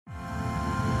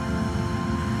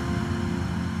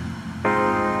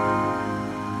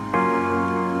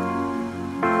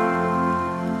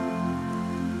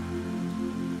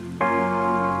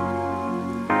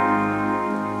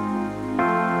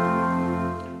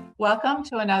Welcome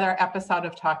to another episode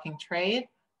of Talking Trade.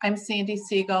 I'm Sandi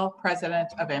Siegel, president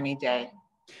of ME Day.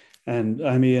 And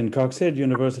I'm Ian Coxhead,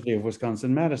 University of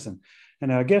Wisconsin-Madison.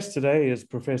 And our guest today is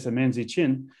Professor Menzie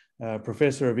Chinn,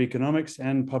 Professor of Economics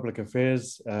and Public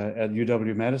Affairs at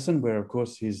UW-Madison, where, of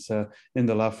course, he's in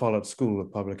the Follette School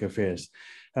of Public Affairs.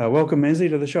 Welcome, Menzie,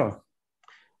 to the show.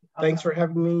 Thanks for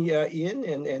having me, Ian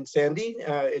and Sandi.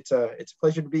 It's a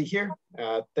pleasure to be here.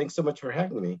 Thanks so much for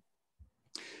having me.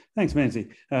 Thanks, Menzie.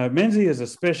 Menzie is a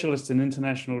specialist in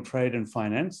international trade and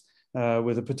finance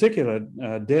with a particular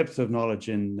depth of knowledge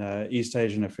in East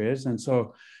Asian affairs. And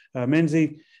so,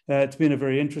 Menzie, it's been a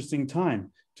very interesting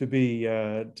time to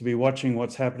be watching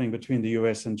what's happening between the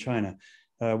US and China.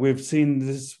 We've seen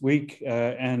this week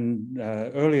and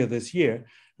earlier this year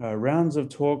rounds of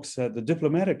talks at the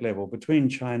diplomatic level between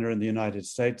China and the United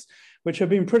States, which have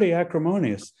been pretty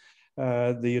acrimonious.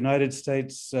 The United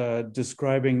States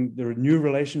describing the new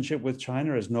relationship with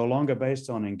China as no longer based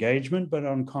on engagement, but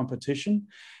on competition.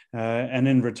 And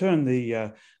in return,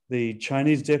 the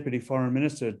Chinese Deputy Foreign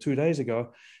Minister 2 days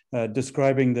ago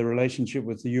describing the relationship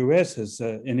with the US as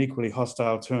in equally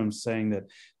hostile terms, saying that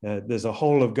there's a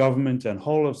whole of government and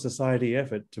whole of society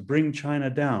effort to bring China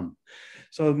down.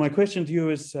 So my question to you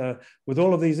is, with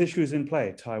all of these issues in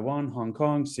play, Taiwan, Hong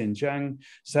Kong, Xinjiang,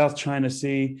 South China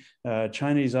Sea,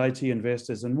 Chinese IT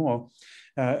investors and more,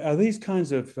 are these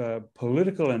kinds of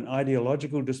political and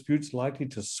ideological disputes likely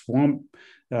to swamp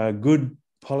good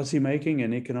policymaking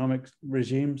and economic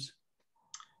regimes?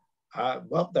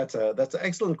 Well, that's an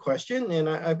excellent question, and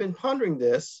I've been pondering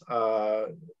this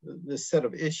set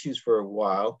of issues for a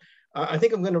while. I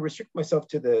think I'm going to restrict myself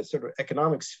to the sort of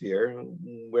economic sphere,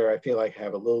 where I feel like I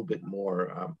have a little bit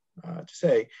more to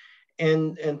say,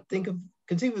 and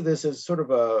conceive of this as sort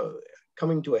of a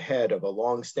coming to a head of a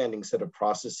long-standing set of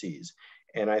processes.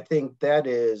 And I think that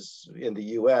is, in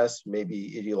the US,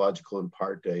 maybe ideological in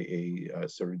part, a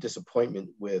sort of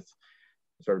disappointment with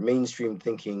sort of mainstream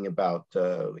thinking about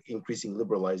increasing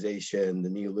liberalization, the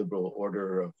neoliberal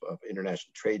order of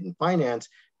international trade and finance,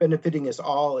 benefiting us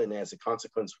all. And as a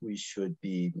consequence, we should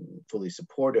be fully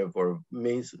supportive or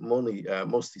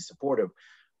mostly supportive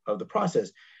of the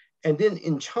process. And then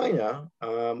in China,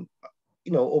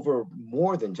 over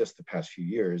more than just the past few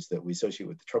years that we associate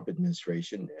with the Trump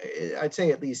administration, I'd say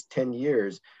at least 10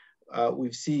 years,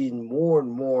 we've seen more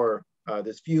and more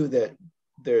this view that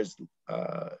there's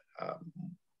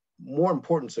more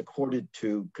importance accorded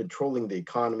to controlling the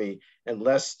economy and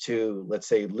less to, let's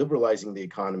say, liberalizing the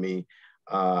economy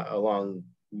along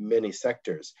many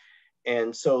sectors.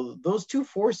 And so those two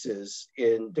forces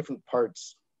in different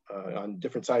parts on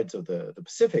different sides of the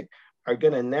Pacific are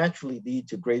going to naturally lead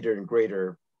to greater and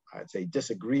greater, I'd say,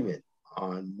 disagreement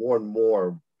on more and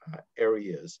more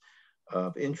areas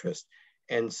of interest.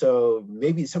 And so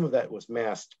maybe some of that was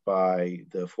masked by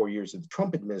the 4 years of the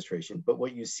Trump administration. But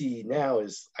what you see now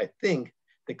is, I think,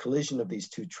 the collision of these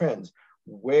two trends,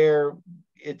 where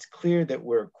it's clear that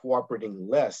we're cooperating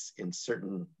less in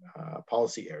certain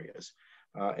policy areas.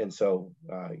 And so,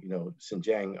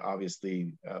 Xinjiang,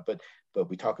 obviously, but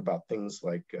we talk about things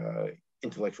like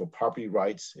intellectual property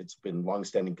rights. It's been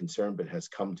longstanding concern, but has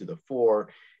come to the fore.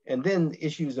 And then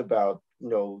issues about,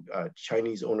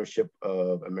 Chinese ownership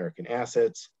of American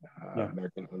assets,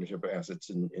 American ownership of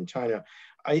assets in China.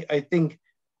 I think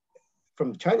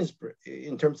from China's,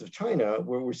 in terms of China,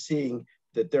 where we're seeing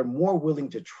that they're more willing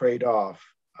to trade off,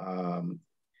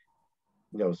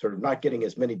 sort of not getting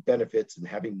as many benefits and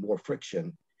having more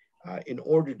friction in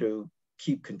order to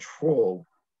keep control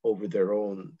over their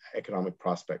own economic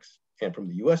prospects. And from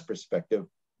the US perspective,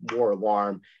 more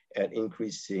alarm at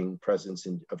increasing presence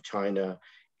of China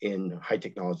in high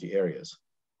technology areas.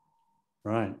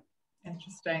 Right.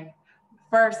 Interesting.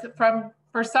 For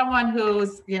someone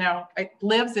who's,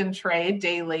 lives in trade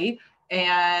daily,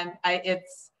 and I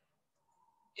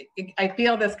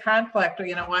feel this conflict,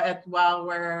 while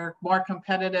we're more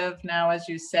competitive now, as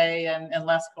you say, and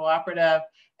less cooperative,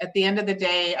 at the end of the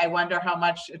day, I wonder how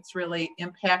much it's really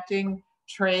impacting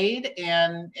trade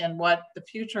and what the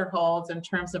future holds in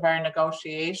terms of our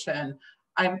negotiation.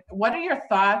 What are your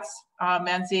thoughts,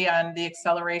 Menzie, on the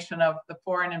acceleration of the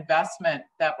foreign investment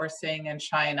that we're seeing in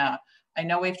China? I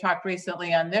know we've talked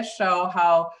recently on this show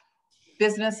how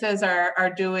businesses are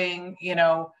doing,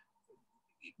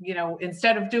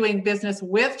 instead of doing business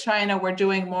with China, we're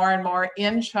doing more and more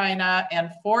in China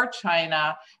and for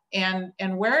China.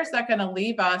 And where is that going to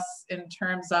leave us in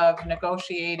terms of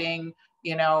negotiating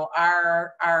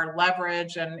our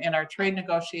leverage and our trade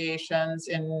negotiations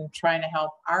in trying to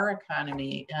help our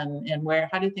economy, and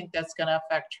how do you think that's going to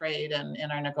affect trade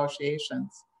and our negotiations?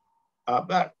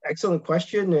 But excellent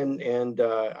question, and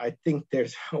I think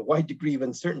there's a wide degree of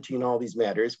uncertainty in all these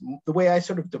matters. The way I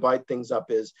sort of divide things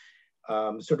up is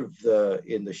sort of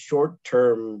in the short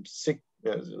term,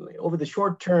 over the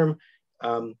short term,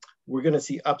 we're going to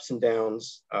see ups and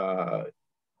downs,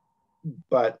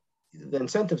 but the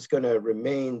incentive is going to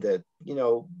remain that, you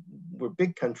know, we're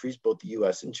big countries, both the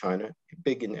U.S. and China,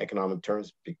 big in economic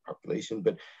terms, big population,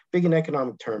 but big in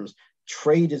economic terms.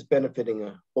 Trade is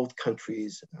benefiting both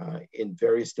countries in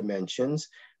various dimensions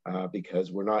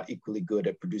because we're not equally good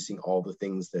at producing all the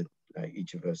things that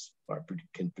each of us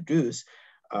can produce.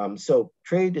 So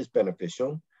trade is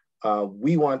beneficial.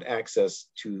 We want access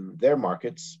to their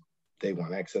markets. They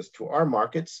want access to our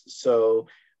markets. So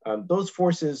those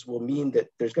forces will mean that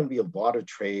there's going to be a lot of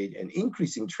trade and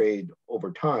increasing trade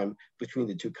over time between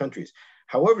the two countries.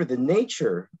 However, the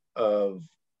nature of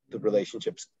the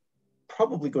relationships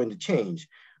probably going to change.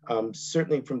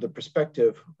 Certainly from the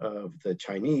perspective of the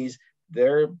Chinese,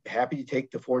 they're happy to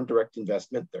take the foreign direct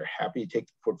investment. They're happy to take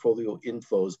the portfolio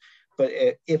inflows. But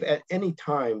if at any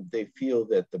time they feel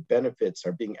that the benefits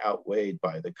are being outweighed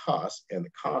by the costs, and the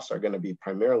costs are going to be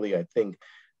primarily, I think,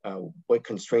 what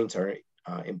constraints are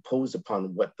imposed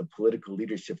upon what the political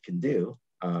leadership can do,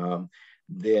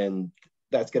 then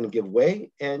that's going to give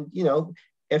way. And, you know,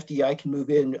 FDI can move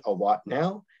in a lot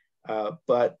now,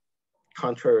 but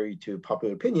contrary to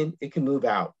popular opinion, it can move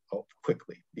out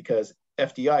quickly because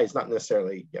FDI is not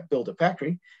necessarily build a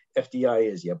factory.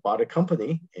 FDI is bought a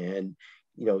company, and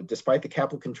you know, despite the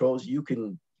capital controls, you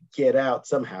can get out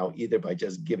somehow either by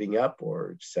just giving up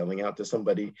or selling out to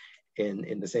somebody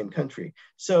in the same country.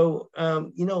 So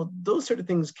you know, those sort of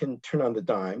things can turn on the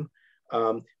dime.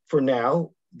 For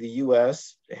now, the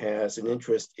U.S. has an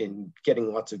interest in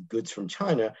getting lots of goods from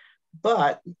China.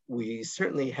 But we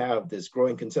certainly have this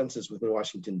growing consensus within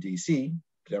Washington, D.C.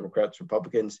 Democrats,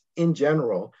 Republicans in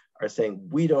general are saying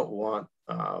we don't want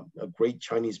a great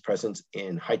Chinese presence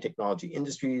in high technology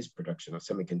industries, production of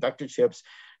semiconductor chips.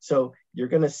 So you're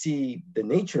going to see the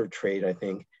nature of trade, I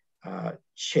think,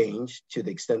 change to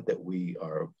the extent that we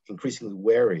are increasingly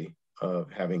wary of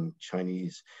having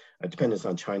Chinese dependence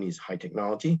on Chinese high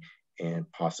technology, and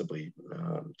possibly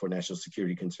for national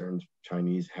security concerns,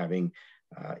 Chinese having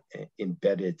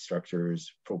embedded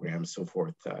structures, programs, so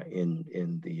forth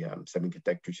in the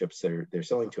semiconductor chips that they're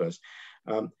selling to us.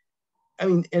 I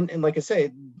mean, and like I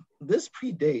say, this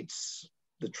predates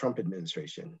the Trump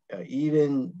administration.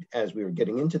 Even as we were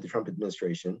getting into the Trump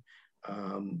administration,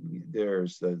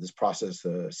 there's this process,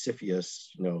 CFIUS,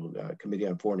 you know, Committee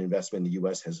on Foreign Investment in the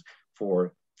U.S. has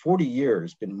for 40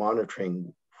 years been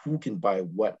monitoring who can buy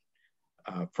what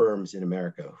firms in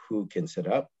America, who can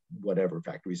set up whatever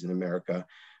factories in America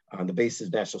on the basis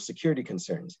of national security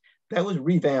concerns. That was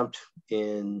revamped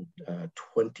in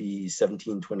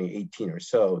 2017, 2018 or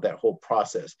so, that whole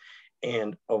process.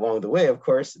 And along the way, of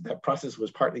course, that process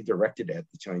was partly directed at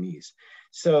the Chinese.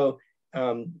 So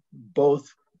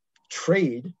both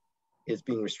trade is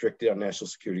being restricted on national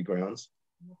security grounds,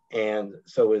 and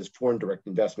so is foreign direct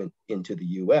investment into the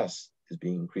US is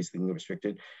being increasingly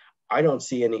restricted. I don't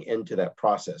see any end to that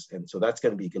process. And so that's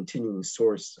going to be a continuing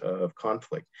source of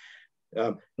conflict.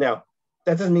 Now,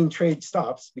 that doesn't mean trade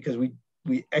stops, because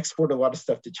we export a lot of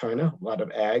stuff to China, a lot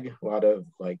of ag, a lot of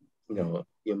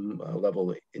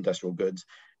level industrial goods.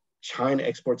 China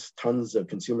exports tons of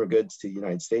consumer goods to the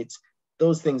United States.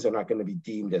 Those things are not going to be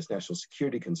deemed as national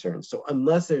security concerns. So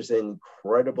unless there's an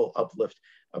incredible uplift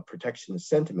of protectionist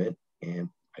sentiment, and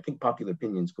I think popular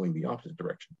opinion is going the opposite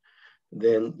direction,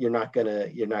 then you're not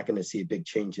gonna see a big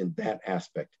change in that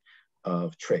aspect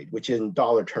of trade, which in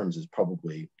dollar terms is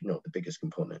probably the biggest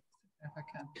component.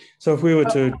 So if we were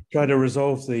to try to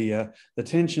resolve the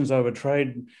tensions over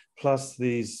trade, plus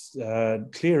these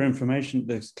clear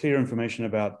information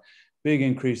about big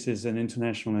increases in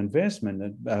international investment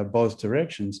in both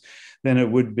directions, then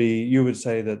it would be, you would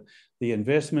say that the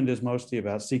investment is mostly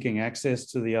about seeking access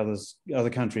to the other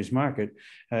country's market,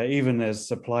 even as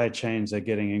supply chains are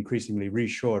getting increasingly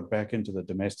reshored back into the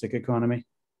domestic economy?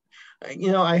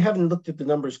 I haven't looked at the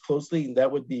numbers closely.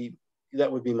 That would be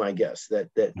my guess,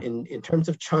 that in terms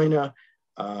of China,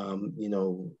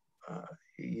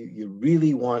 you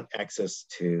really want access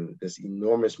to this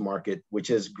enormous market,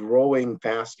 which is growing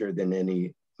faster than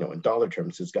any, in dollar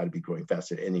terms, it's got to be growing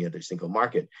faster than any other single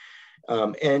market.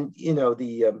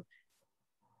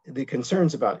 The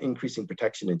concerns about increasing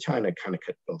protection in China kind of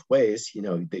cut both ways.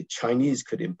 The Chinese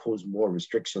could impose more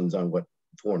restrictions on what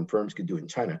foreign firms could do in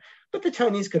China, but the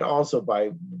Chinese could also, by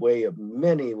way of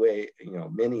many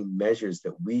measures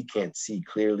that we can't see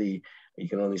clearly, you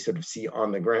can only sort of see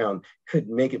on the ground, could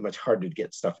make it much harder to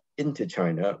get stuff into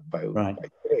China by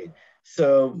trade.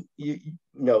 So, you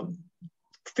know,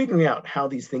 figuring out how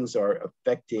these things are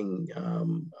affecting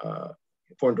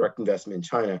foreign direct investment in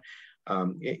China,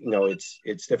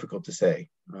 it's difficult to say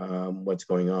what's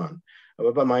going on.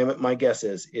 But my guess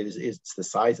is it's the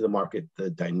size of the market, the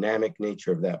dynamic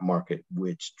nature of that market,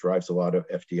 which drives a lot of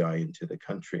FDI into the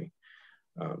country.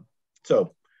 And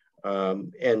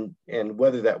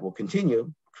whether that will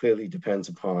continue clearly depends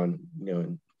upon,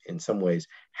 in some ways,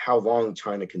 how long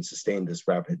China can sustain this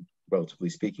rapid, relatively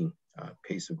speaking,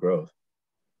 pace of growth.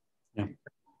 Yeah.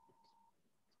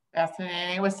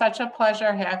 Fascinating. It was such a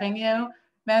pleasure having you,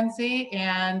 Menzie,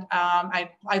 and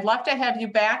I'd love to have you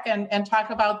back and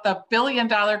talk about the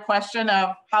billion-dollar question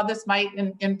of how this might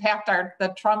impact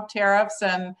the Trump tariffs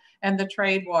and the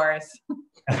trade wars.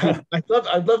 I'd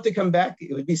love to come back.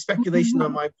 It would be speculation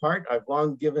on my part. I've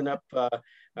long given up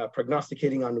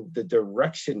prognosticating on the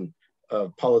direction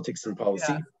of politics and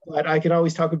policy, but I can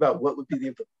always talk about what would be the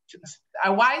implications.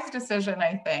 A wise decision,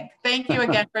 I think. Thank you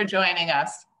again for joining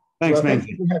us. Thanks, man.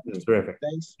 Thank you for having me. Terrific.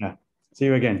 Thanks. Yeah. See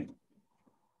you again.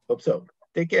 Hope so.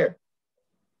 Take care.